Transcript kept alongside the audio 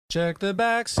Check the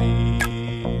back seat.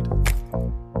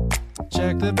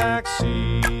 Check the back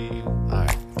seat. All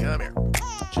right, come here.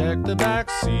 Check the back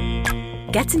seat.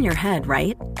 Gets in your head,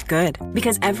 right? Good.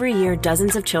 Because every year,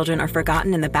 dozens of children are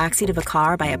forgotten in the backseat of a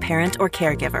car by a parent or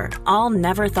caregiver. All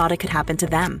never thought it could happen to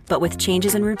them. But with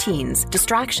changes in routines,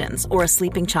 distractions, or a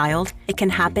sleeping child, it can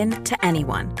happen to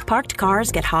anyone. Parked cars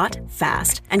get hot,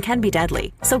 fast, and can be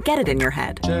deadly. So get it in your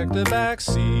head. Check the back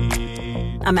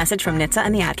seat. A message from NHTSA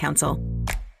and the Ad Council.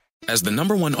 As the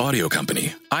 #1 audio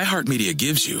company, iHeartMedia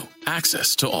gives you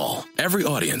access to all. Every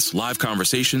audience, live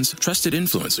conversations, trusted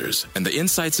influencers, and the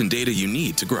insights and data you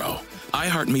need to grow.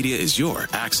 iHeartMedia is your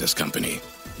access company.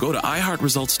 Go to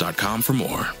iHeartResults.com for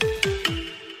more.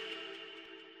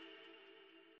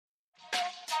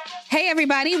 Hey,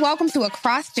 everybody. Welcome to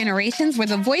Across Generations, where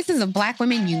the voices of Black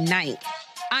women unite.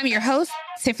 I'm your host,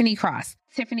 Tiffany Cross.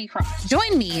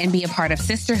 Join me and be a part of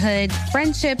sisterhood,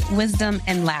 friendship, wisdom,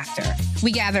 and laughter.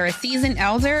 We gather a seasoned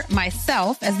elder,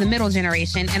 myself as the middle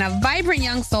generation, and a vibrant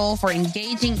young soul for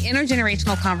engaging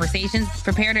intergenerational conversations.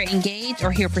 Prepare to engage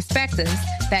or hear perspectives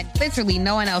that literally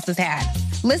no one else has had.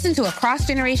 Listen to Across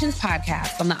Generations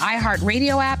podcast on the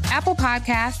iHeartRadio app, Apple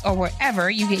Podcasts, or wherever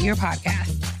you get your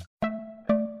podcasts.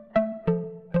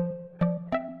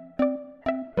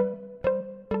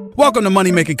 Welcome to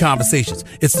Money Making Conversations.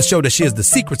 It's the show that shares the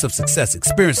secrets of success,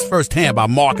 experienced firsthand by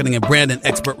marketing and branding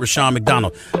expert Rushion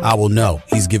McDonald. I will know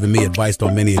he's given me advice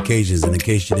on many occasions, and in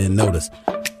case you didn't notice,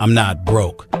 I'm not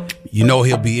broke. You know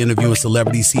he'll be interviewing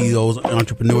celebrity CEOs,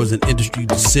 entrepreneurs, and industry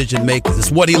decision makers.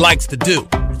 It's what he likes to do.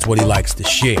 It's what he likes to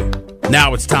share.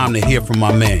 Now it's time to hear from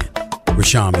my man,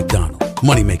 Rushion McDonald.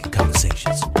 Money Making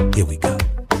Conversations. Here we go.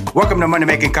 Welcome to Money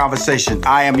Making Conversation.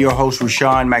 I am your host,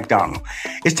 Rushion McDonald.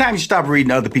 It's time you stop reading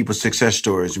other people's success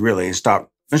stories, really, and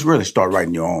let's really start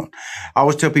writing your own. I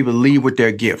always tell people to lead with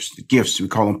their gifts. The gifts, we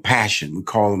call them passion. We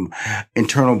call them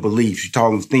internal beliefs. We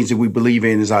call them things that we believe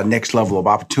in is our next level of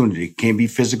opportunity. It can be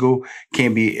physical,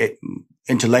 can be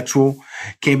intellectual,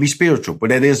 can be spiritual, but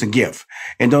that is a gift.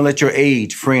 And don't let your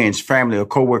age, friends, family, or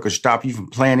coworkers stop you from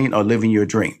planning or living your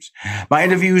dreams. My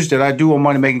interviews that I do on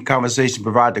Money Making Conversation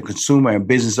provide the consumer and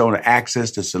business owner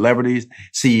access to celebrities,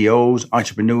 CEOs,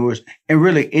 entrepreneurs, and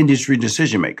really industry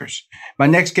decision makers. My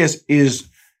next guest is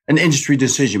an industry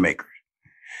decision maker.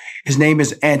 His name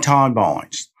is Antone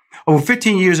Barnes. Over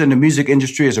 15 years in the music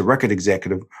industry as a record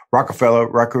executive, Rockefeller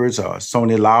Records,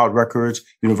 Sony Loud Records,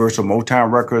 Universal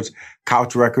Motown Records,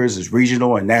 Couch Records, as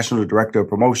regional and national director of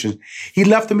promotions. He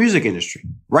left the music industry.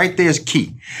 Right there is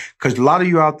key, because a lot of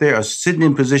you out there are sitting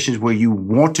in positions where you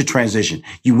want to transition,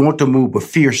 you want to move, but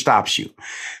fear stops you.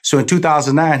 So in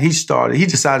 2009, he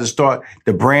decided to start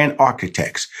the Brand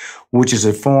Architects, which is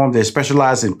a firm that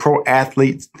specializes in pro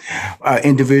athletes,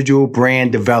 individual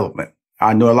brand development.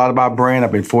 I know a lot about brand.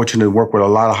 I've been fortunate to work with a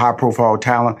lot of high-profile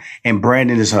talent, and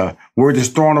branding is a word that's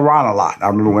thrown around a lot. I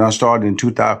remember when I started in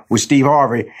 2000 with Steve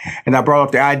Harvey, and I brought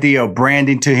up the idea of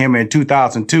branding to him in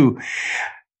 2002.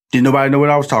 Didn't nobody know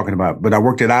what I was talking about, but I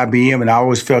worked at IBM, and I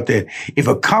always felt that if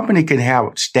a company can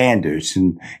have standards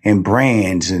and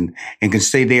brands and can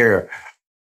stay there,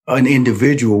 an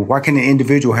individual, why can't an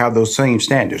individual have those same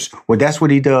standards? Well, that's what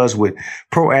he does with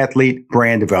pro athlete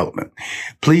brand development.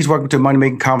 Please welcome to Money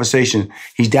Making Conversation.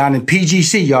 He's down in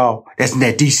PGC, y'all. That's in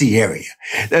that DC area.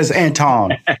 That's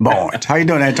Antone Barnes. How you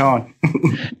doing, Antone?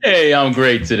 Hey, I'm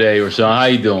great today, Rushion. How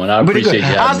you doing? I appreciate you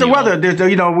having How's the me weather?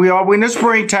 on. We're in the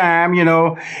springtime.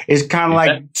 It's kind of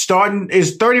like starting.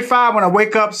 It's 35 when I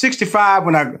wake up, 65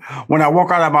 when I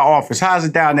walk out of my office. How's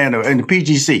it down there in the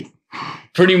PGC?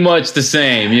 Pretty much the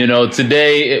same,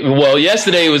 today,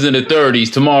 yesterday it was in the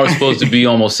 30s. Tomorrow's supposed to be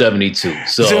almost 72.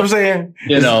 So, see what I'm saying?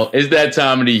 It's that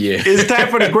time of the year. It's time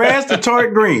for the grass to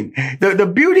turn green. The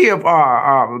beauty of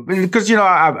because,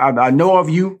 I know of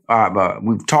you,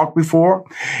 we've talked before,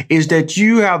 is that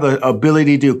you have the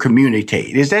ability to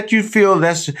communicate. Is that you feel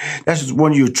that's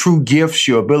one of your true gifts,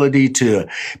 your ability to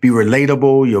be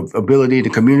relatable, your ability to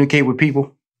communicate with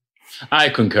people? I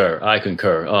concur.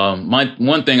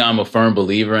 One thing I'm a firm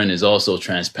believer in is also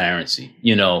transparency.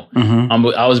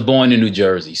 I was born in New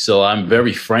Jersey, so I'm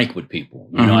very frank with people.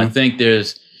 I think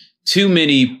there's too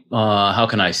many, too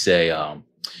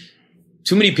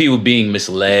many people being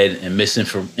misled and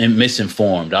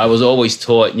misinformed. I was always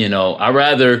taught, I'd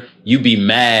rather you be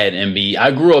mad I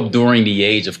grew up during the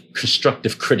age of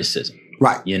constructive criticism.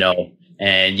 Right.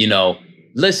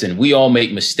 Listen, we all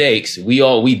make mistakes. We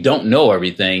don't know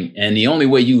everything. And the only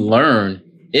way you learn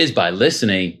is by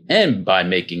listening and by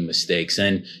making mistakes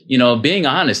and, being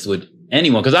honest with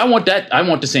anyone. Cause I want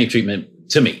the same treatment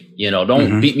to me.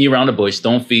 Don't beat me around the bush.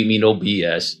 Don't feed me no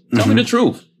BS. Tell me the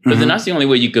truth. Cause then that's the only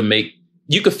way you can make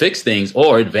you could fix things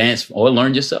or advance or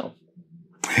learn yourself.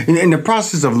 In the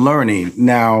process of learning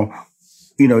now,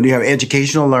 you have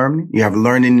educational learning, you have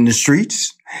learning in the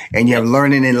streets, and you have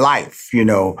learning in life,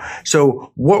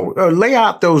 So lay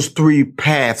out those three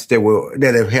paths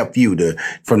that have helped you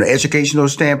from the educational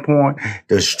standpoint,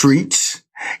 the streets,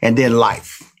 and then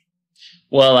life.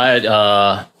 Well,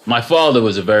 my father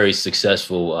was a very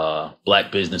successful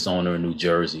black business owner in New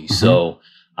Jersey. Mm-hmm. So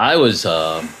I was,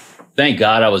 thank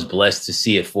God I was blessed to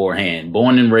see it forehand.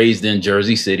 Born and raised in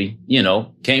Jersey City,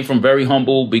 came from very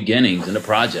humble beginnings in the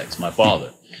projects, my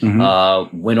father.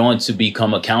 Mm-hmm. Went on to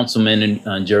become a councilman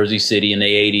in Jersey City in the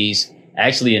 80s.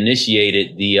 Actually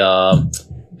initiated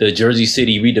the Jersey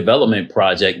City redevelopment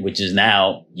project, which is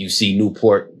now you see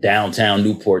downtown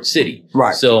Newport City.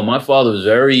 Right. So my father was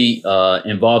very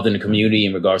involved in the community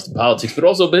in regards to politics, but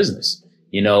also business.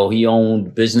 He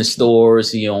owned business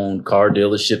stores, he owned car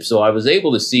dealerships. So I was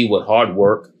able to see what hard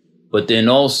work, but then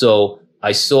also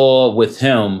I saw with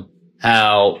him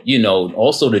how,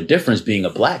 also the difference being a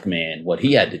black man, what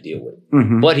he had to deal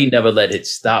with, but he never let it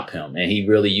stop him. And he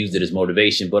really used it as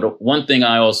motivation. But one thing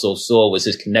I also saw was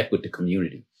his connect with the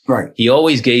community. Right. He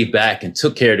always gave back and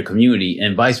took care of the community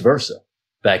and vice versa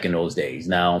back in those days.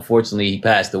 Now, unfortunately, he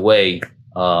passed away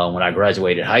when I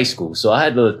graduated high school. So I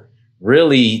had to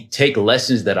really take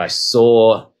lessons that I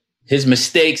saw, his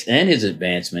mistakes and his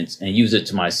advancements, and use it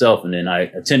to myself. And then I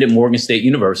attended Morgan State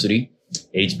University,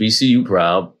 HBCU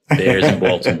proud, Bears in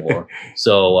Baltimore.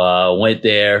 So went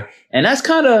there. And that's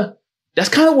kind of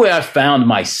where I found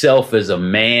myself as a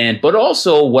man, but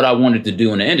also what I wanted to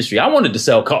do in the industry. I wanted to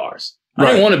sell cars. I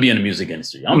didn't want to be in the music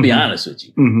industry. I'm gonna be honest with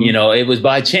you. It was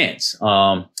by chance.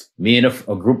 Me and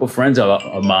a group of friends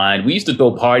of mine, we used to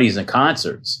throw parties and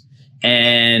concerts.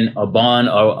 And upon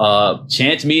a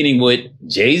chance meeting with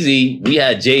Jay-Z, we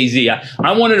had Jay-Z.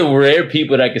 I'm one of the rare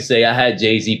people that could say I had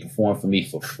Jay-Z perform for me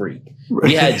for free.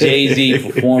 We had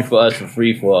Jay-Z perform for us for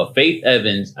free for a Faith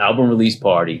Evans album release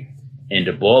party in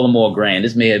the Baltimore Grand.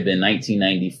 This may have been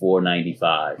 1994,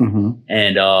 95.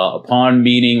 And upon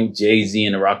meeting Jay-Z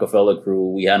and the Rockefeller crew,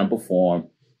 we had them perform.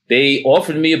 They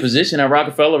offered me a position at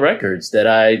Rockefeller Records that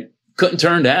I couldn't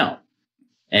turn down.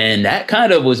 And that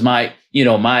kind of was my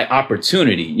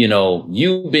opportunity.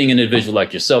 You being an individual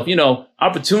like yourself,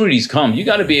 opportunities come. You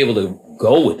got to be able to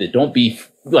go with it. Don't be,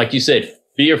 like you said,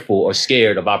 fearful or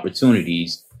scared of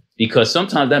opportunities, because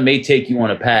sometimes that may take you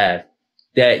on a path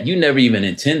that you never even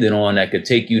intended on, that could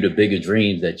take you to bigger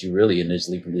dreams that you really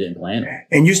initially didn't plan on.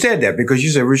 And you said that because you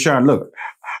said, Rashawn, look,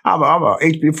 I'm a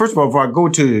HP. First of all, if I go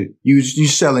to you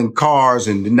selling cars,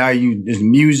 and now there's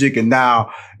music, and now,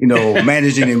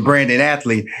 managing and branding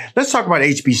athlete. Let's talk about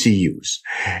HBCUs.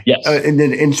 Yes. And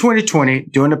then in 2020,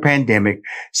 during the pandemic,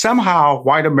 somehow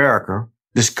white America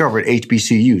discovered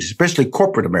HBCUs, especially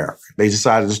corporate America. They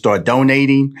decided to start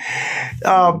donating.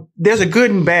 There's a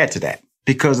good and bad to that,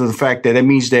 because of the fact that it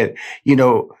means that,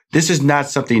 this is not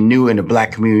something new in the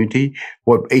black community.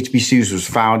 What HBCUs was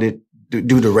founded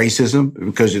due to racism,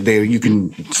 because you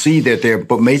can see that they're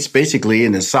basically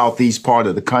in the southeast part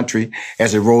of the country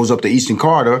as it rolls up the eastern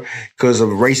corridor, because of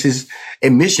racist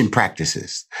admission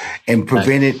practices, and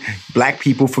prevented black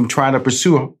people from trying to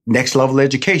pursue next level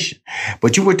education.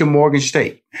 But you went to Morgan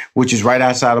State, which is right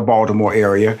outside of Baltimore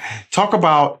area. Talk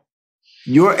about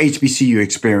your HBCU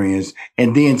experience,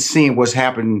 and then seeing what's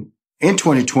happened in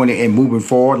 2020 and moving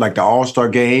forward, like the All-Star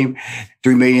Game.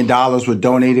 $3 million were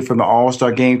donated from the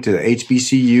All-Star Game to the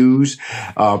HBCUs.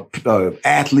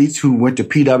 Athletes who went to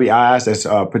PWIs, that's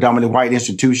predominantly white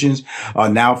institutions, are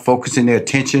now focusing their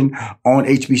attention on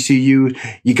HBCUs.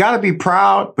 You got to be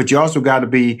proud, but you also got to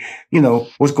be,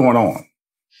 what's going on.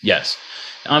 Yes.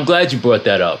 I'm glad you brought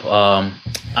that up.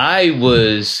 I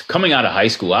was coming out of high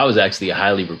school. I was actually a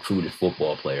highly recruited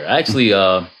football player. I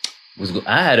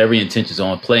had every intentions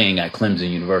on playing at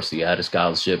Clemson University. I had a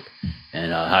scholarship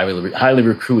and highly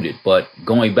recruited. But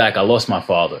going back, I lost my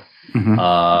father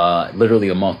literally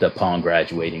a month upon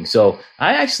graduating. So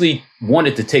I actually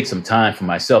wanted to take some time for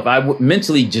myself. I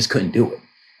mentally just couldn't do it.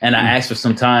 And I asked for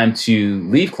some time to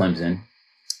leave Clemson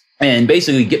and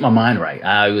basically get my mind right.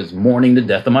 I was mourning the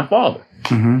death of my father.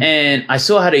 And I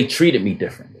saw how they treated me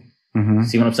differently.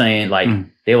 See what I'm saying? Like,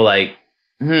 they were like,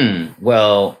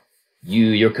 well,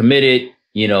 you're committed,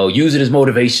 use it as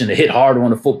motivation to hit harder on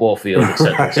the football field, et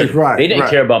cetera, et cetera. They didn't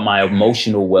care about my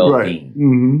emotional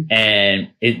well-being.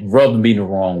 And it rubbed me the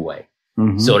wrong way.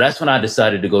 So that's when I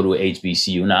decided to go to an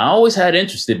HBCU. Now, I always had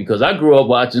interested because I grew up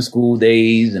watching School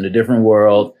Days in a different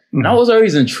world. And I was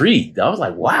always intrigued. I was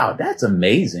like, wow, that's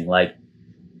amazing. Like,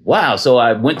 wow. So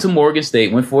I went to Morgan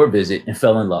State, went for a visit, and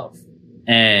fell in love.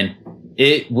 And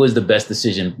it was the best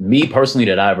decision, me personally,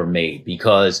 that I ever made,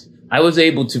 because I was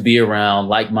able to be around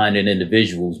like-minded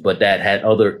individuals, but that had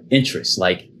other interests.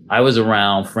 Like I was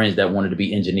around friends that wanted to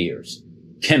be engineers,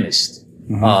 chemists,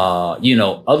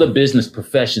 other business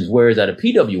professions. Whereas at a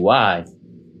PWI,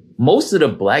 most of the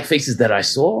black faces that I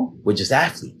saw were just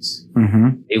athletes.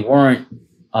 They weren't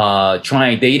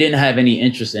they didn't have any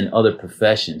interest in other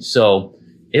professions. So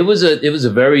it was a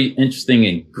very interesting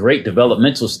and great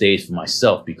developmental stage for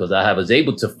myself, because I was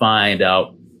able to find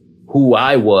out who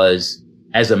I was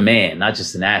as a man, not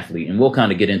just an athlete. And we'll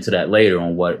kind of get into that later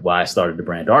on why I started the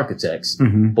Brand Architects.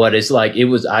 But it's like,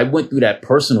 I went through that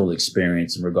personal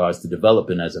experience in regards to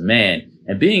developing as a man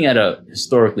and being at a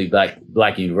historically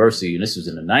black university. And this was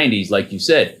in the 90s. Like you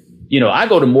said, I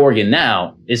go to Morgan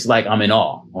now. It's like, I'm in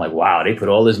awe. I'm like, wow, they put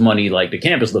all this money, like the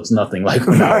campus looks nothing like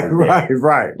when I was there.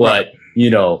 Right. But,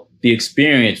 the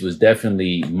experience was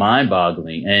definitely mind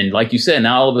boggling. And like you said,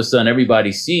 now all of a sudden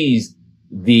everybody sees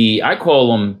I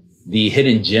call them the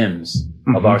hidden gems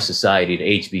of our society,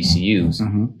 the HBCUs.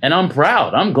 And I'm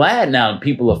proud. I'm glad now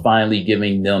people are finally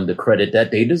giving them the credit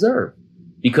that they deserve,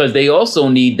 because they also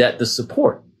need the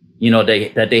support,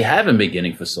 that they haven't been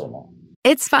getting for so long.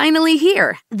 It's finally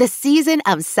here, the season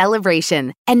of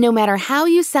celebration. And no matter how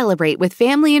you celebrate with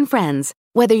family and friends,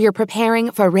 whether you're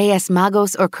preparing for Reyes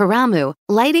Magos or Karamu,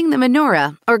 lighting the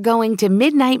menorah, or going to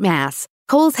midnight mass,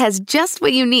 Kohl's has just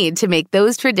what you need to make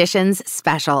those traditions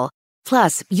special.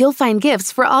 Plus, you'll find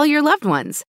gifts for all your loved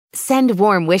ones. Send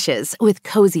warm wishes with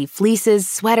cozy fleeces,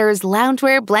 sweaters,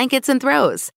 loungewear, blankets, and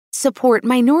throws. Support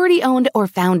minority-owned or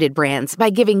founded brands by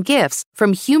giving gifts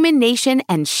from Human Nation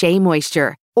and Shea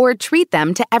Moisture. Or treat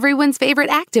them to everyone's favorite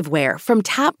activewear from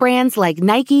top brands like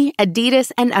Nike,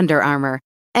 Adidas, and Under Armour.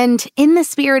 And in the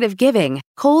spirit of giving,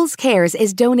 Kohl's Cares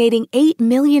is donating $8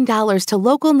 million to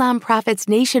local nonprofits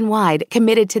nationwide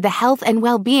committed to the health and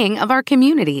well-being of our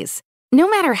communities. No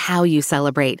matter how you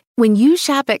celebrate, when you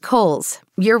shop at Kohl's,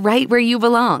 you're right where you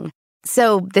belong.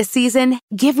 So this season,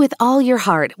 give with all your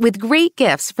heart with great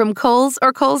gifts from Kohl's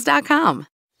or Kohls.com.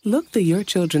 Look through your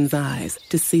children's eyes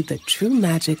to see the true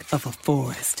magic of a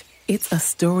forest. It's a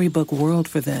storybook world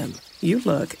for them. You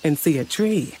look and see a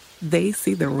tree. They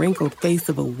see the wrinkled face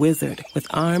of a wizard with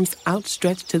arms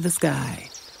outstretched to the sky.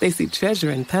 They see treasure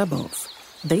in pebbles.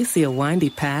 They see a windy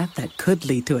path that could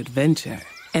lead to adventure.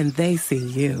 And they see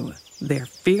you, their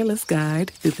fearless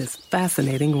guide through this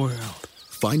fascinating world.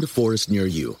 Find a forest near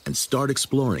you and start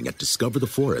exploring at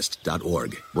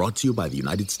discovertheforest.org. Brought to you by the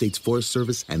United States Forest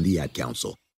Service and the Ad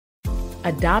Council.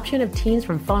 Adoption of teens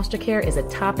from foster care is a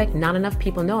topic not enough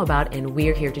people know about, and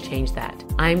we're here to change that.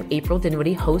 I'm April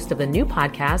Dinwiddie, host of the new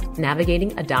podcast,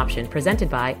 Navigating Adoption,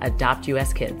 presented by Adopt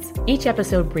US Kids. Each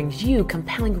episode brings you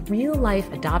compelling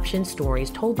real-life adoption stories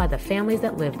told by the families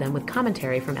that live them with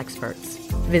commentary from experts.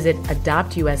 Visit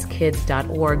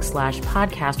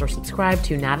adoptuskids.org/podcast or subscribe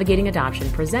to Navigating Adoption,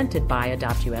 presented by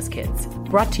Adopt US Kids.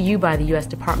 Brought to you by the U.S.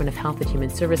 Department of Health and Human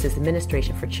Services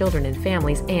Administration for Children and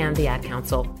Families and the Ad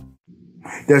Council.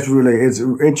 It's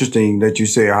interesting that you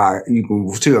say how you can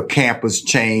see a campus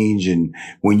change. And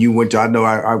when you went to, I know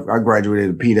I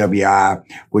graduated at PWI,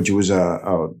 which was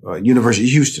University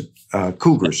of Houston,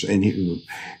 Cougars, and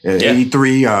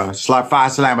 83, Phi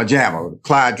Slama Jamma,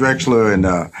 Clyde Drexler, and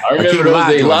I remember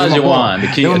those Elijah Wan, the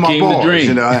King of the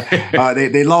Dream.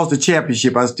 They lost the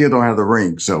championship. I still don't have the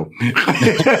ring, so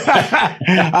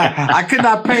I could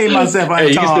not pay myself. Hey,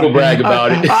 you can still brag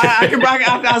about it.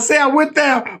 I say I went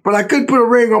there, but I couldn't put a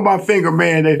ring on my finger,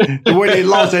 man. The way they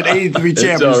lost that 83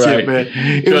 championship, right, man.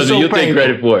 It was so painful. Take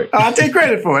credit for it. I take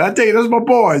credit for it. I tell you, those are my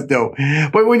boys, though.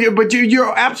 But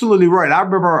you're absolutely right. I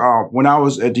remember when I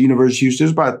was at the University of Houston,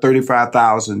 there was about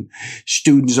 35,000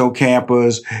 students on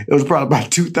campus. It was probably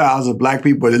about 2,000 black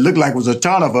people. But it looked like it was a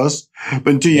ton of us.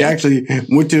 But until you actually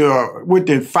went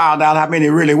there and found out how many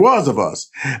it really was of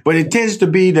us. But it tends to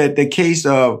be that the case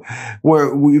of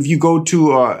where if you go to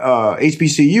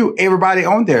HBCU, everybody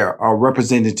on there are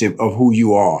representative of who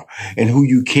you are and who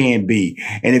you can be.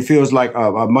 And it feels like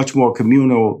a much more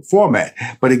communal format.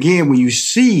 But again, when you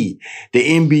see the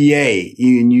NBA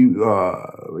and you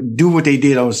do what they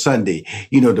did on Sunday,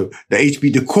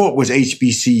 the court was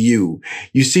HBCU.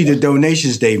 You see the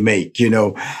donations they make,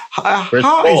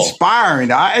 how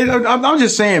inspiring. I'm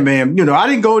just saying, man, I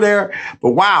didn't go there,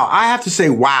 but wow, I have to say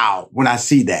wow when I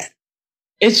see that.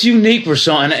 It's unique,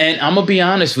 Rashawn, and I'm going to be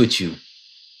honest with you.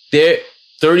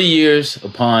 30 years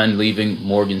upon leaving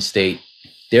Morgan State,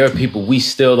 there are people we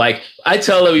still like. I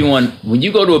tell everyone, when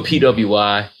you go to a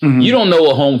PWI, you don't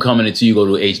know a homecoming until you go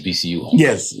to an HBCU homecoming.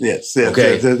 Yes.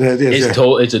 Okay.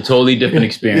 It's a totally different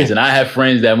experience. And I have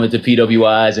friends that went to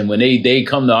PWIs, and when they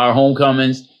come to our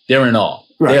homecomings, they're in awe.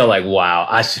 Right. They're like, wow,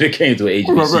 I should have came to an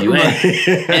HBCU.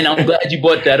 Right. And I'm glad you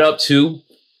brought that up too.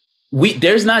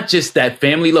 There's not just that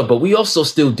family love, but we also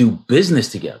still do business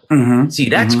together. See,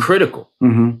 that's critical.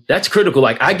 That's critical.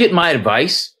 Like, I get my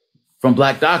advice from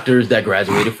Black doctors that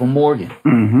graduated from Morgan.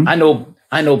 I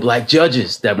know Black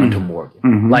judges that went to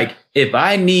Morgan. Like, if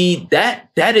I need that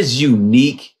is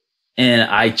unique, and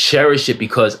I cherish it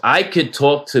because I could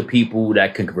talk to people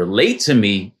that could relate to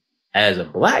me as a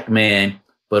Black man,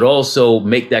 but also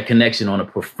make that connection on a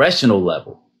professional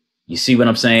level. You see what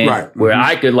I'm saying? Right. Where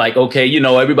I could like, okay, you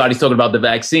know, everybody's talking about the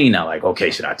vaccine now. Like,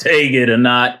 okay, should I take it or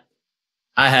not?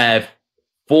 I have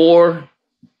 4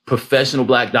 professional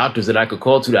Black doctors that I could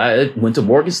call to that I went to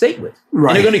Morgan State with. Right.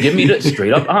 And they're going to give me the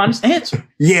straight up honest answer.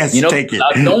 Yes, you know, take it.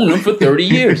 I've known them for 30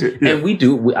 years. And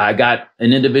I got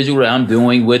an individual that I'm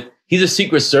doing with, he's a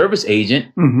Secret Service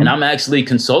agent. And I'm actually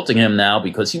consulting him now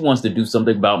because he wants to do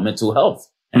something about mental health.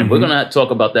 And we're going to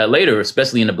talk about that later,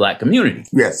 especially in the Black community.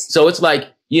 Yes. So it's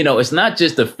like, you know, it's not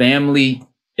just a family.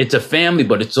 It's a family,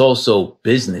 but it's also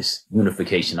business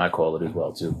unification. I call it as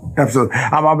well, too. Absolutely.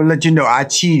 I'm going to let you know I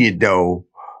cheated, though,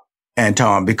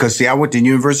 Antone, because see, I went to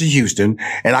University of Houston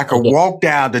and I could walk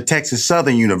down to Texas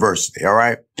Southern University. All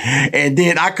right. And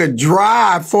then I could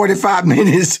drive 45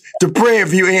 minutes to Prairie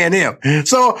View A&M.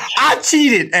 So I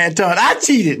cheated, Antone. I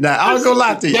cheated. Now, I was going to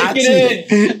lie to you. I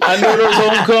cheated. I know those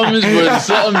homecomings were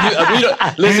something.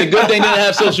 Listen, good thing they didn't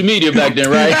have social media back then,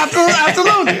 right?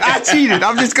 Absolutely. I cheated.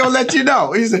 I'm just going to let you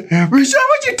know. He said, Rashawn,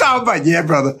 what you talking about? Yeah,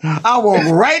 brother. I walked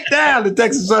right down to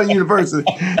Texas Southern University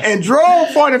and drove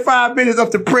 45 minutes up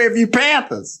to Prairie View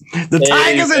Panthers. The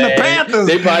Tigers and the Panthers.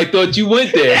 They probably thought you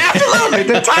went there. Absolutely.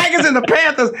 The Tigers and the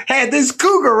Panthers had this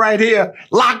cougar right here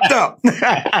locked up. so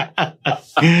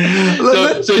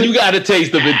you got a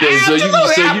taste of it then. So you know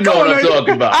what I'm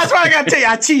talking about. That's what I got to tell you.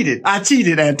 I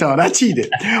cheated, Antone. I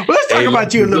cheated. Well, let's talk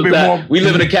about you a little bit more. We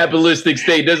live in a capitalistic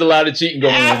state. There's a lot of cheating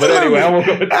going on. But anyway, I won't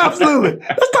go into that. Absolutely.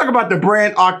 Let's talk about the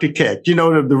brand architect. You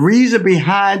know, the reason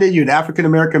behind it, you're an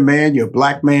African-American man, you're a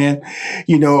Black man.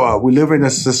 You know, we live in a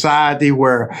society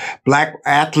where Black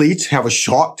athletes have a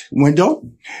short window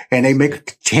and they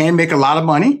can make a lot of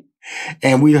money.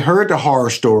 And we heard the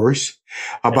horror stories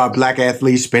about Black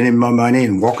athletes spending more money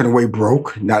and walking away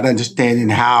broke, not understanding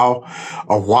how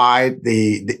or why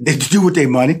they do with their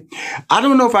money. I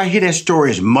don't know if I hear that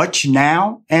story as much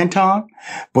now, Antone,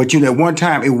 but you know, at one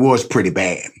time it was pretty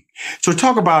bad. So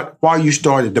talk about why you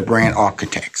started the Brand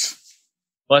Architects.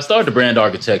 Well, I started the Brand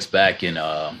Architects back in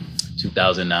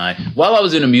 2009. While I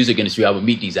was in the music industry, I would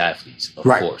meet these athletes, of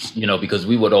course, you know, because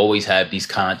we would always have these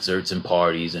concerts and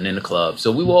parties and in the club.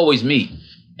 So we would always meet.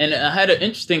 And I had an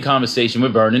interesting conversation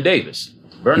with Vernon Davis.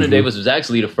 Vernon Davis was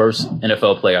actually the first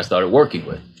NFL player I started working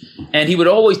with. And he would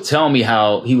always tell me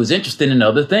how he was interested in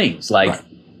other things. Like,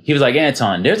 he was like,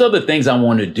 Antone, there's other things I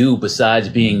want to do besides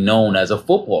being known as a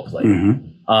football player.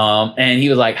 And he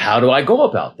was like, how do I go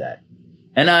about that?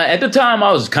 And at the time,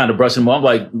 I was kind of brushing him off. I'm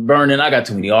like, Vernon, I got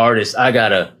too many artists. I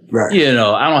gotta, you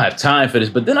know, I don't have time for this.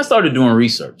 But then I started doing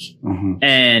research.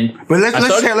 But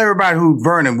let's tell everybody who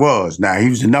Vernon was. Now, he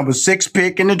was the number 6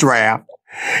 pick in the draft.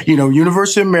 You know,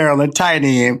 University of Maryland, tight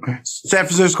end, San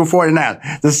Francisco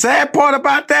 49ers. The sad part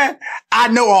about that, I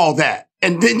know all that.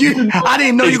 And then I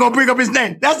didn't know you were going to bring up his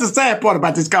name. That's the sad part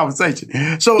about this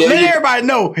conversation. So let everybody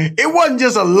know it wasn't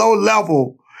just a low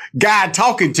level guy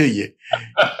talking to you.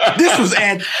 This was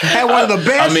had one of the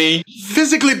best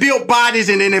physically built bodies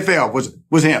in the NFL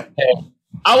was him.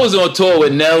 I was on tour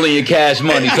with Nelly and Cash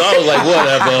Money, so I was like,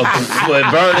 whatever.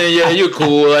 But Vernon, yeah, you're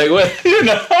cool. Like, what? You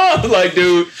know, I was like,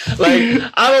 dude, like,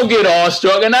 I don't get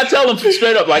awestruck. And I tell him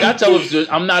straight up, like, I tell him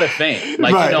I'm not a fan.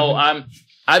 Like, you know,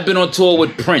 I've been on tour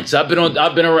with Prince. I've been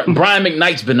around, Brian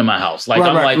McKnight's been to my house. Like,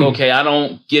 I'm like, okay, I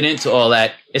don't get into all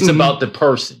that. It's about the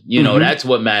person. You know, that's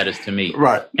what matters to me.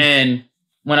 Right. And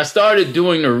when I started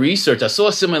doing the research, I saw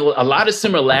a lot of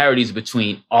similarities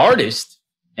between artists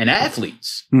and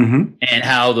athletes, and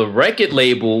how the record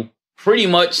label pretty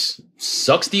much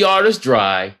sucks the artist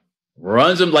dry,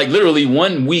 runs them like literally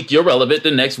 1 week you're relevant,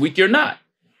 the next week you're not.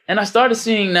 And I started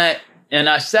seeing that, and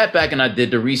I sat back and I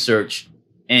did the research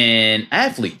and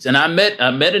athletes, and I met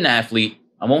an athlete.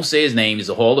 I won't say his name. He's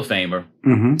a Hall of Famer,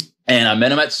 and I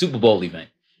met him at the Super Bowl event.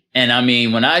 And I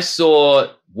mean, when I saw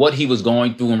what he was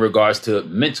going through in regards to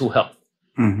mental health,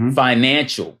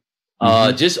 financial,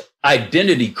 just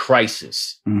identity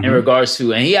crisis in regards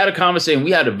to, and he had a conversation.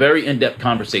 We had a very in-depth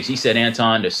conversation. He said,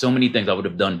 Antone, there's so many things I would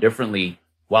have done differently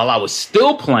while I was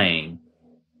still playing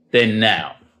than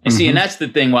now. And see, and that's the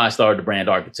thing why I started the Brand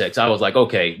Architects. I was like,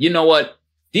 okay, you know what?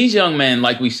 These young men,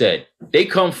 like we said, they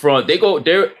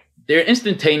they're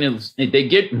instantaneous. They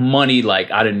get money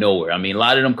like out of nowhere. I mean, a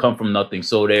lot of them come from nothing.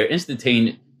 So they're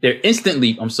instantly,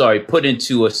 put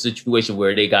into a situation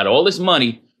where they got all this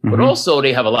money, but also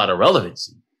they have a lot of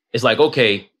relevancy. It's like,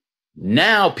 okay,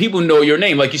 now people know your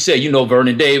name. Like you said, you know,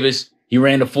 Vernon Davis, he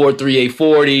ran the 4.38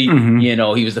 40. You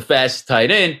know, he was the fastest tight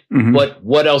end. But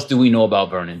what else do we know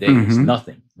about Vernon Davis?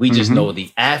 Nothing. We just know the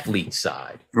athlete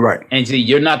side. Right. And see,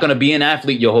 you're not going to be an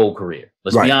athlete your whole career.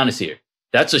 Let's be honest here.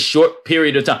 That's a short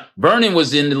period of time. Vernon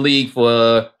was in the league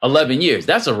for 11 years.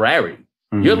 That's a rarity.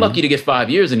 You're lucky to get 5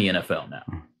 years in the NFL now.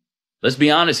 Let's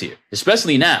be honest here,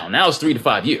 especially now. Now it's 3 to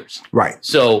 5 years. Right.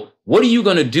 So what are you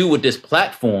going to do with this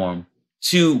platform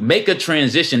to make a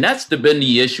transition? That's been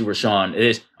the issue, Rashawn,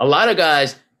 is a lot of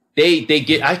guys, they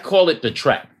get, I call it the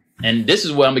trap. And this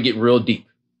is where I'm going to get real deep.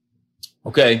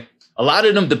 Okay. A lot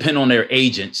of them depend on their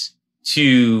agents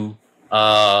to,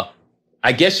 I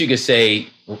guess you could say,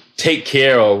 take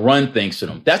care or run things for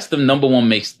them. That's the number one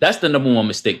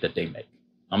mistake that they make.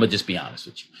 I'm going to just be honest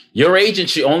with you. Your agent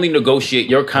should only negotiate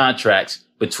your contracts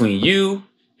between you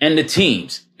and the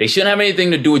teams. They shouldn't have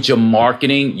anything to do with your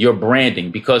marketing, your branding,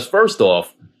 because first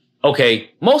off,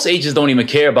 okay, most agents don't even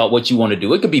care about what you want to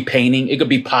do. It could be painting. It could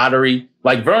be pottery.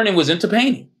 Like Vernon was into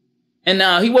painting. And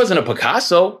now he wasn't a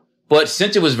Picasso, but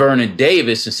since it was Vernon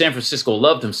Davis and San Francisco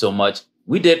loved him so much,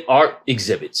 we did art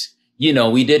exhibits. You know,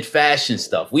 we did fashion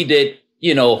stuff. We did,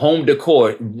 you know, home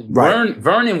decor. Right.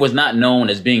 Vernon was not known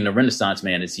as being the Renaissance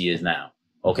man as he is now.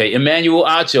 Okay. Emmanuel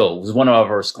Acho was one of our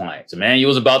first clients. Emmanuel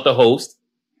was about to host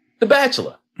The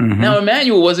Bachelor. Now,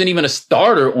 Emmanuel wasn't even a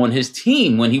starter on his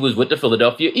team when he was with the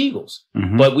Philadelphia Eagles.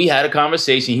 But we had a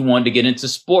conversation. He wanted to get into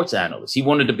sports analyst. He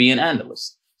wanted to be an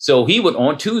analyst. So he would,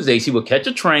 on Tuesdays, he would catch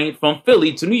a train from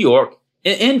Philly to New York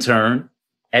and intern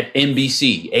at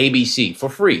NBC, ABC for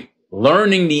free,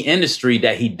 learning the industry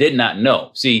that he did not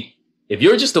know. See, if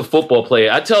you're just a football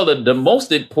player, I tell the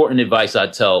most important advice I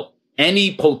tell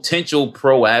any potential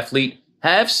pro athlete,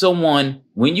 have someone,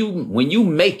 when you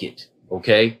make it,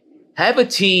 okay, have a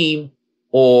team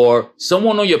or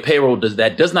someone on your payroll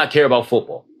that does not care about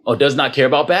football or does not care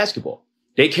about basketball.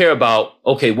 They care about,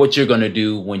 okay, what you're going to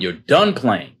do when you're done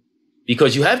playing,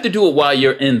 because you have to do it while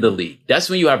you're in the league. That's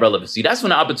when you have relevancy. That's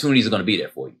when the opportunities are going to be there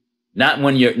for you. Not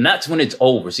when it's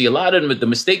over. See, a lot of them, the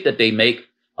mistake that they make,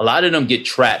 a lot of them get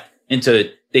trapped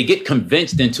they get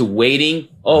convinced into waiting.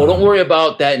 Oh, don't worry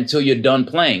about that until you're done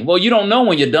playing. Well, you don't know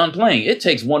when you're done playing. It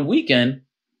takes one weekend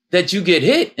that you get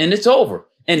hit and it's over.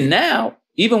 And now,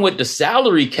 even with the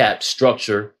salary cap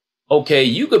structure, okay,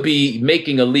 you could be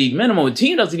making a league minimum. A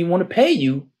team doesn't even want to pay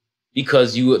you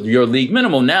because you're league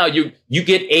minimum. Now you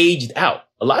get aged out.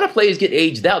 A lot of players get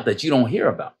aged out that you don't hear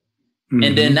about.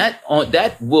 And then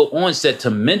that will onset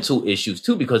to mental issues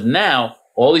too, because now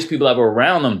all these people that were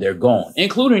around them, they're gone,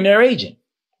 including their agent.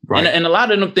 Right. And a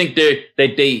lot of them think they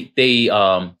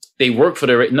work for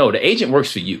the agent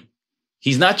works for you.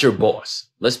 He's not your boss.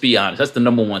 Let's be honest. That's the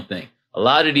number one thing. A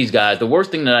lot of these guys, the worst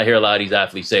thing that I hear a lot of these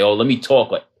athletes say, oh, let me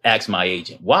talk, ask my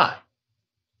agent. Why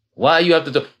you have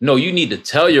to talk? No, you need to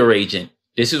tell your agent,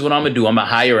 this is what I'm going to do. I'm going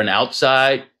to hire an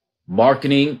outside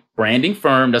marketing branding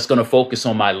firm that's going to focus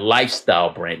on my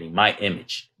lifestyle branding, my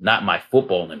image, not my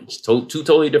football image. Two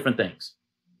totally different things.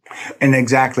 And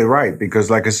exactly right.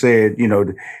 Because like I said, you know,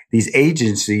 these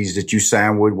agencies that you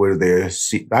sign with, whether they're,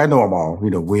 I know them all, you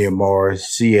know, William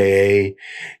Morris, CAA,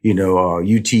 you know,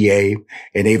 UTA,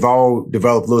 and they've all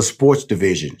developed little sports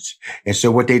divisions. And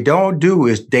so what they don't do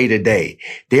is day to day.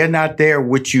 They're not there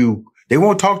with you. They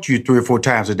won't talk to you 3 or 4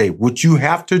 times a day. What you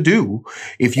have to do,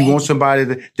 if you want somebody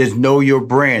that know your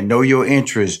brand, know your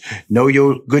interests, know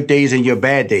your good days and your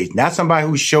bad days, not somebody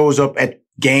who shows up at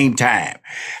game time,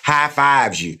 high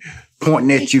fives you,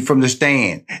 pointing at you from the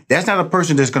stand. That's not a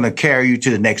person that's going to carry you to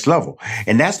the next level.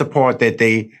 And that's the part that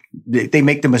they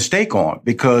make the mistake on,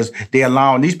 because they're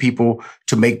allowing these people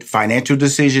to make financial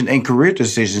decisions and career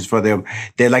decisions for them.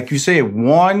 They're, like you said,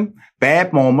 one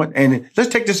bad moment. And let's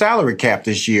take the salary cap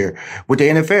this year with the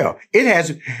NFL.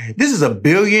 This is $1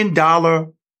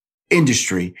 billion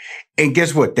industry. And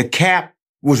guess what? The cap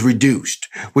was reduced,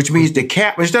 which means the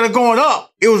cap, instead of going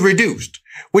up, it was reduced,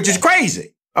 which is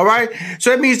crazy. All right. So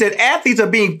that means that athletes are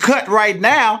being cut right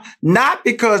now, not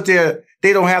because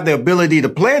they don't have the ability to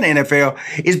play in the NFL.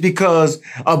 It's because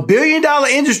 $1 billion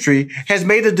industry has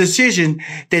made a decision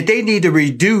that they need to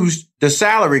reduce the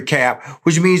salary cap,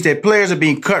 which means that players are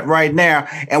being cut right now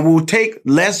and will take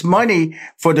less money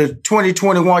for the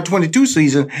 2021-22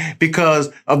 season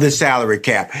because of the salary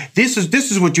cap. This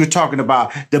is what you're talking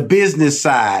about, the business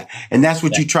side. And that's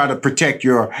what you try to protect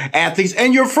your athletes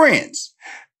and your friends.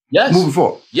 Yes. Moving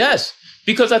forward. Yes.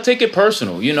 because I take it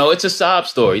personal. You know, it's a sob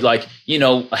story. Like, you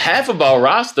know, half of our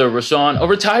roster, Rashawn, are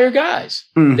retired guys.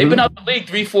 Mm-hmm. They've been out of the league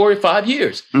 3, 4, 5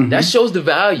 years. Mm-hmm. That shows the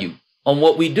value on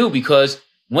what we do, because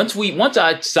once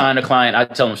I sign a client, I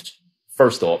tell them,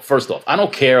 first off, I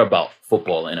don't care about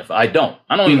football and NFL.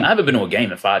 I haven't been to a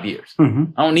game in 5 years. Mm-hmm.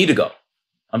 I don't need to go.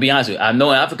 I'll be honest with you. I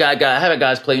have had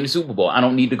guys play in the Super Bowl. I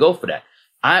don't need to go for that.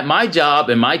 My job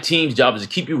and my team's job is to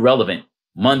keep you relevant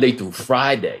Monday through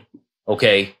Friday.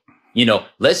 Okay. You know,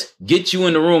 let's get you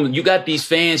in the room. You got these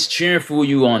fans cheering for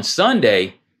you on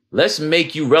Sunday. Let's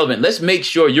make you relevant. Let's make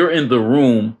sure you're in the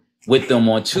room with them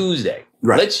on Tuesday.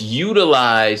 Right. Let's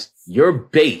utilize your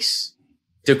base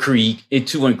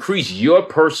to increase your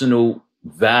personal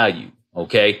value.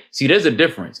 Okay. See, there's a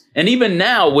difference. And even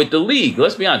now with the league,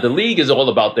 let's be honest, the league is all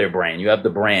about their brand. You have the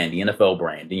brand, the NFL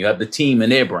brand, and you have the team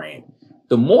and their brand.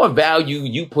 The more value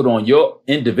you put on your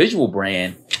individual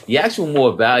brand, the actual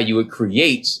more value it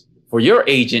creates for your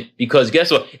agent, because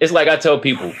guess what? It's like I tell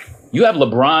people, you have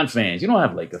LeBron fans. You don't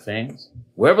have Laker fans.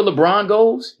 Wherever LeBron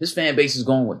goes, his fan base is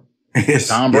going with him. Yes,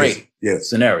 Tom Brady yes.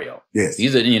 scenario. Yes.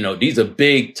 These are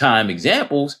big time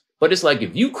examples, but it's like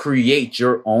if you create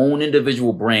your own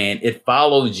individual brand, it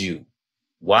follows you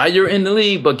while you're in the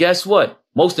league. But guess what?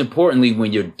 Most importantly,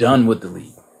 when you're done with the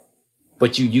league,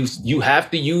 but you have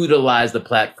to utilize the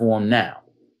platform now.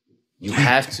 You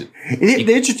have to.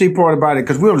 The interesting part about it,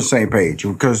 because we're on the same page,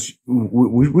 because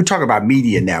we talk about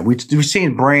media now. We're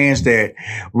seeing brands that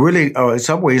really, in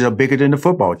some ways, are bigger than the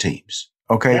football teams.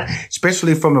 Okay, yeah.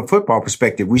 Especially from a football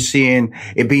perspective, we're seeing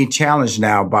it being challenged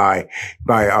now by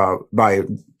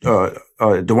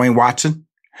Dwayne Watson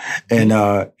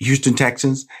and Houston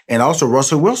Texans, and also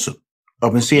Russell Wilson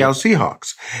up in Seattle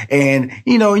Seahawks. And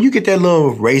you get that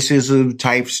little racism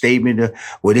type statement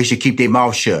where they should keep their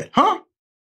mouth shut, huh?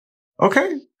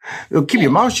 Okay. Keep your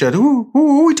mouth shut. Who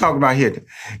are we talking about here?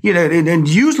 And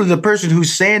usually the person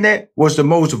who's saying that was the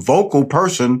most vocal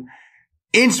person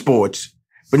in sports.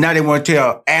 But now they want to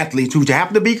tell athletes who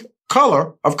happen to be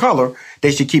of color,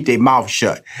 they should keep their mouth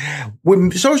shut.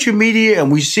 With social media,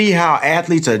 and we see how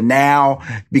athletes are now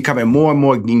becoming more and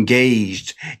more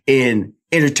engaged in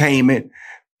entertainment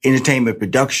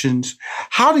productions.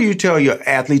 How do you tell your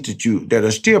athletes that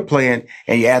are still playing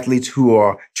and your athletes who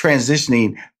are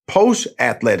transitioning post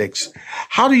athletics,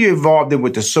 how do you involve them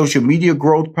with the social media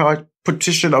growth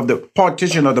partition of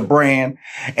the brand,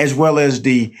 as well as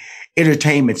the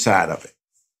entertainment side of it?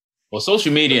 Well,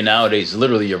 social media nowadays is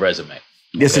literally your resume.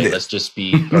 Yes, it is. Let's just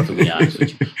be perfectly honest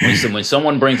with you. When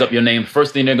someone brings up your name,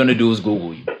 first thing they're going to do is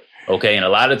Google you. Okay. And a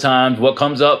lot of times what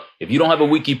comes up, if you don't have a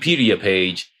Wikipedia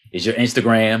page, is your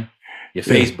Instagram, your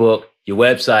Facebook, your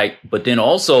website, but then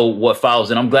also what follows.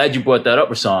 And I'm glad you brought that up,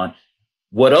 Rashawn.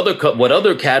 What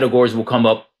other categories will come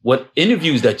up? What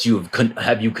interviews that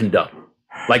have you conducted?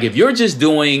 Like if you're just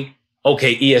doing,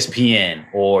 ESPN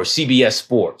or CBS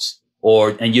Sports,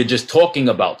 and you're just talking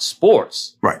about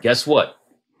sports, right? Guess what?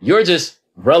 You're just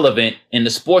relevant in the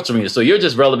sports arena. So you're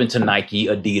just relevant to Nike,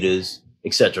 Adidas,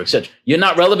 et cetera, et cetera. You're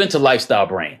not relevant to lifestyle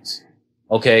brands.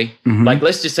 Okay. Mm-hmm. Like,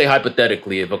 let's just say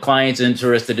hypothetically, if a client's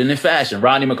interested in fashion,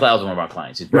 Rodney McLeod's one of our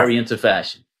clients. He's very into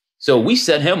fashion. So we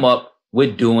set him up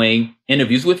with doing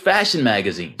interviews with fashion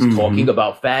magazines, talking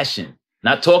about fashion,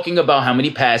 not talking about how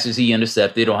many passes he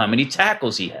intercepted or how many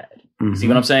tackles he had. Mm-hmm. See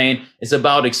what I'm saying? It's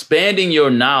about expanding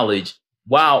your knowledge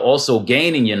while also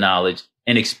gaining your knowledge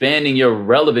and expanding your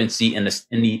relevancy in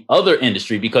the other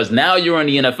industry, because now you're in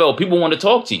the NFL. People want to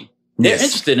talk to you. They're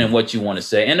interested in what you want to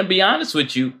say. And to be honest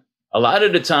with you, a lot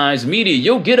of the times media,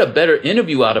 you'll get a better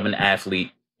interview out of an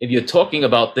athlete if you're talking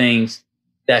about things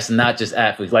that's not just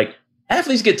athletes. Like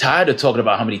athletes get tired of talking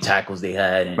about how many tackles they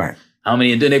had and how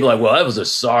many, and then they be like, well, that was a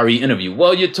sorry interview.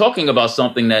 Well, you're talking about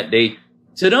something that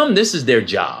to them, this is their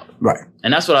job. Right.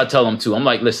 And that's what I tell them too. I'm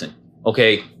like, listen,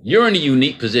 okay, you're in a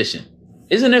unique position.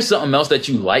 Isn't there something else that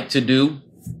you like to do?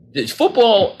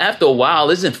 Football, after a while,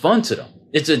 isn't fun to them.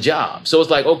 It's a job. So it's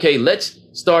like, okay, let's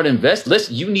start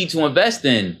you need to invest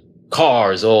in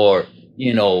cars or,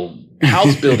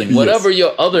 house building, whatever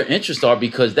your other interests are,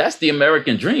 because that's the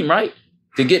American dream, right?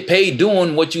 To get paid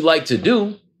doing what you like to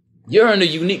do. You're in a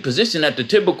unique position that the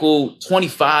typical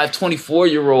 25,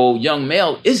 24-year-old young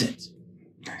male isn't.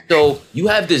 So you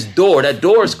have this door. That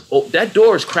door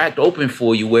is cracked open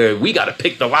for you, where we got to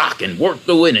pick the lock and work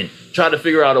through it and try to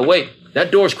figure out a way.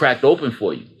 That door is cracked open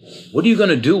for you. What are you going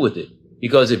to do with it?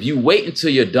 Because if you wait until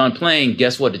you're done playing,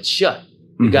 guess what? It's shut.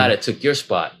 The guy that took your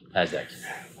spot has that key.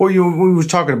 Well,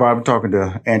 I'm talking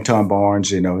to Antone Barnes,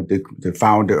 the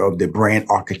founder of the Brand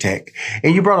Architect.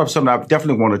 And you brought up something I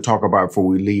definitely want to talk about before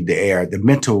we leave the air, the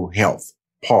mental health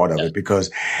part of it, because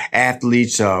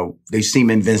athletes, they seem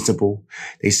invincible.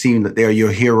 They seem that they're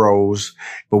your heroes,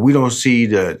 but we don't see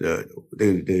the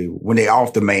when they're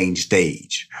off the main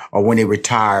stage, or when they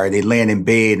retire, they laying in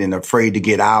bed and afraid to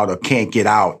get out or can't get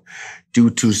out due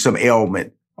to some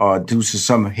ailment or due to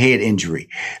some head injury.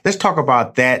 Let's talk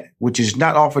about that, which is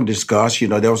not often discussed.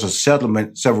 There was a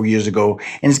settlement several years ago,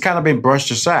 and it's kind of been brushed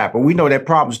aside, but we know that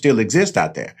problem still exists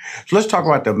out there. So let's talk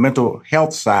about the mental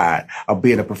health side of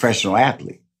being a professional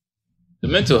athlete. The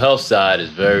mental health side is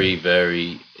very,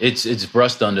 very, it's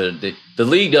brushed under. The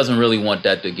league doesn't really want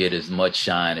that to get as much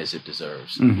shine as it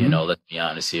deserves. Mm-hmm. Let's be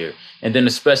honest here. And then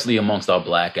especially amongst our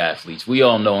black athletes, we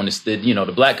all know,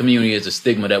 the black community is a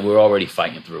stigma that we're already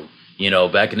fighting through.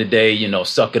 Back in the day,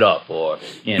 suck it up, or,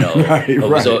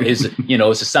 right. So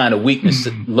it's a sign of weakness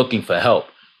looking for help.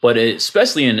 But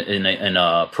especially in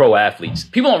pro athletes,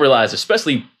 people don't realize,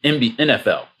 especially in the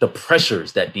NFL, the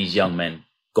pressures that these young men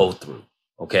go through.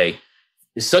 Okay.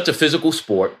 It's such a physical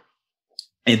sport.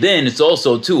 And then it's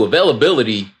also, too,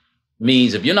 availability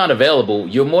means if you're not available,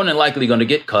 you're more than likely going to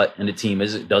get cut, and the team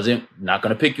not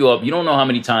going to pick you up. You don't know how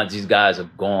many times these guys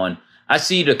have gone. I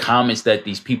see the comments that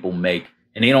these people make,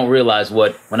 and they don't realize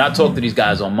when I talk to these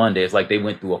guys on Monday, it's like they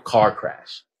went through a car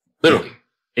crash. Literally.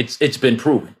 It's been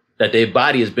proven that their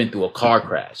body has been through a car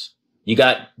crash. You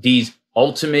got these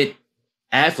ultimate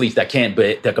athletes that can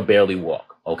barely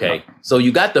walk. Okay. So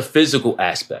you got the physical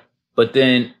aspect. But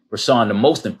then, Rashawn, the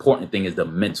most important thing is the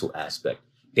mental aspect.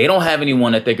 They don't have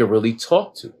anyone that they can really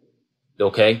talk to.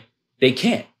 Okay? They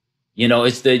can't.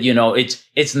 It's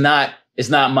not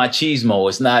machismo.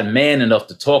 It's not man enough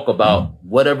to talk about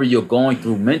whatever you're going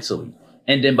through mentally.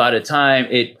 And then by the time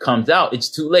it comes out, it's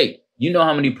too late. You know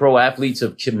how many pro athletes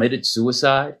have committed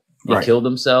suicide and killed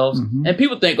themselves? Mm-hmm. And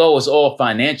people think, it's all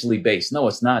financially based. No,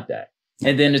 it's not that.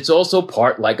 And then it's also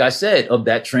part, like I said, of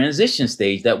that transition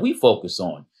stage that we focus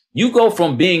on. You go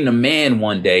from being the man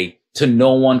one day to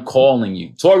no one calling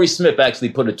you. Torrey Smith actually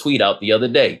put a tweet out the other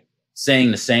day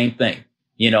saying the same thing.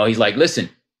 He's like, listen,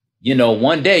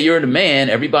 one day you're the man,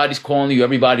 everybody's calling you,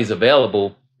 everybody's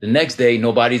available. The next day,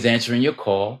 nobody's answering your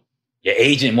call. Your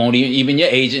agent won't even your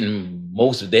agent, and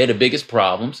they're the biggest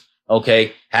problems.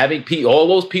 Okay. Having all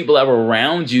those people that were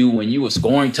around you when you were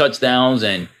scoring touchdowns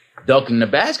and dunking the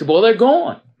basketball, they're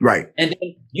gone. Right. And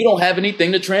then you don't have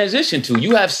anything to transition to.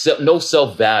 You have no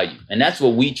self-value. And that's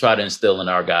what we try to instill in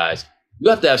our guys.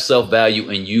 You have to have self-value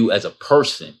in you as a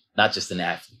person, not just an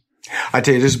athlete. I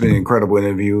tell you, this has been an incredible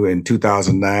interview. In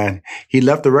 2009, he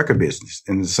left the record business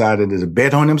and decided to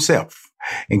bet on himself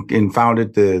and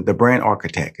founded the brand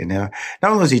Architect. And not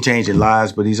only is he changing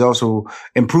lives, but he's also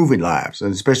improving lives,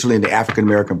 and especially in the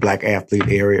African-American black athlete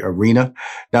arena,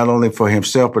 not only for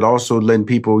himself, but also letting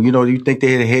people, you think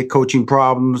they had head coaching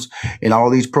problems in all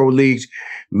these pro leagues.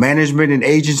 Management and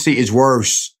agency is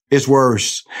worse. It's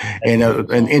worse.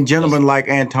 And gentlemen like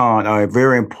Antone are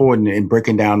very important in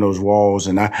breaking down those walls.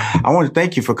 And I want to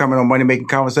thank you for coming on Money Making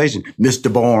Conversation,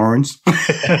 Mr. Barnes.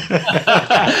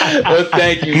 Well,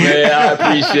 thank you, man. I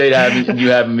appreciate you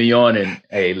having me on. And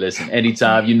hey, listen,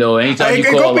 anytime you call, I'm telling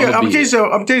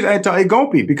you, Antone, it gon'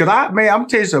 be, because I'm telling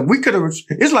you something.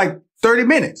 It's like 30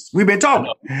 minutes. We've been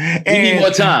talking. We need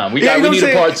more time. We need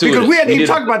a part two. Because we hadn't even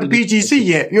talked about the PGC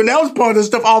yet. That was part of the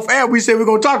stuff off air. We said we're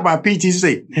going to talk about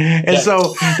PGC. And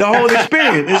so the whole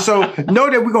experience. And so know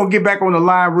that we're going to get back on the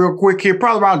line real quick here,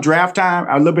 probably around draft time,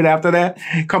 a little bit after that.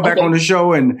 Come back on the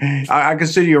show. And I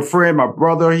consider you a friend, my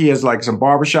brother. He has like some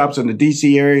barbershops in the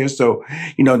DC area. So,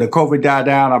 the COVID died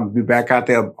down. I'll be back out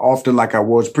there often like I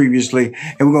was previously.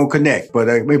 And we're going to connect. But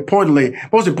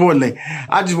most importantly,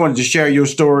 I just wanted to share your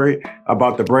story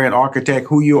about the brand Architect,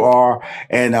 who you are,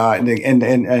 and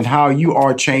how you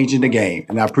are changing the game.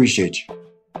 And I appreciate you.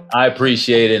 I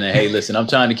appreciate it. And hey, listen, I'm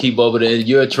trying to keep over there.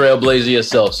 You're a trailblazer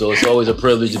yourself, so it's always a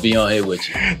privilege to be on here with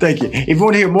you. Thank you. If you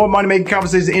want to hear more Money Making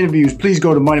Conversations interviews, please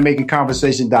go to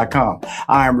moneymakingconversation.com.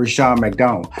 I am Rashawn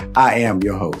McDonald. I am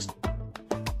your host.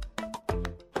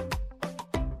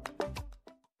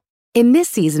 In this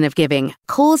season of giving,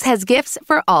 Kohl's has gifts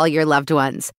for all your loved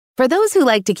ones. For those who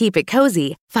like to keep it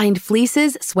cozy, find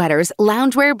fleeces, sweaters,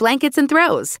 loungewear, blankets, and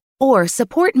throws. Or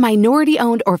support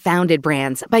minority-owned or founded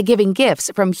brands by giving gifts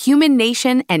from Human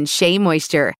Nation and Shea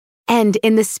Moisture. And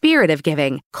in the spirit of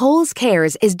giving, Kohl's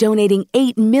Cares is donating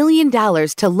 $8 million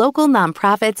to local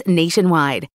nonprofits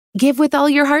nationwide. Give with all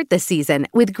your heart this season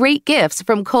with great gifts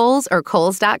from Kohl's or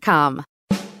Kohls.com.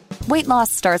 Weight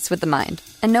loss starts with the mind,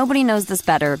 and nobody knows this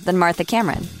better than Martha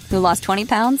Cameron, who lost 20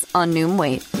 pounds on Noom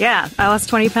Weight. Yeah, I lost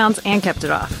 20 pounds and kept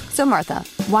it off. So Martha,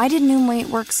 why did Noom Weight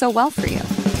work so well for you?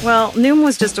 Well, Noom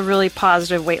was just a really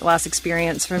positive weight loss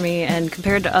experience for me, and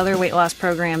compared to other weight loss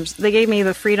programs, they gave me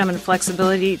the freedom and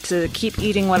flexibility to keep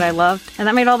eating what I loved, and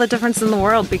that made all the difference in the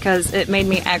world because it made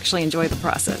me actually enjoy the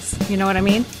process. You know what I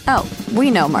mean? Oh, we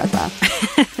know, Martha.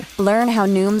 Learn how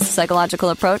Noom's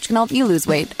psychological approach can help you lose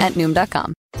weight at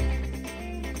Noom.com.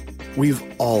 We've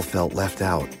all felt left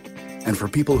out. And for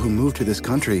people who move to this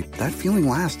country, that feeling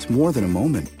lasts more than a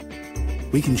moment.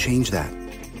 We can change that.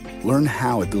 Learn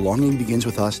how at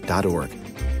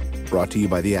belongingbeginswithus.org. Brought to you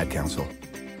by the Ad Council.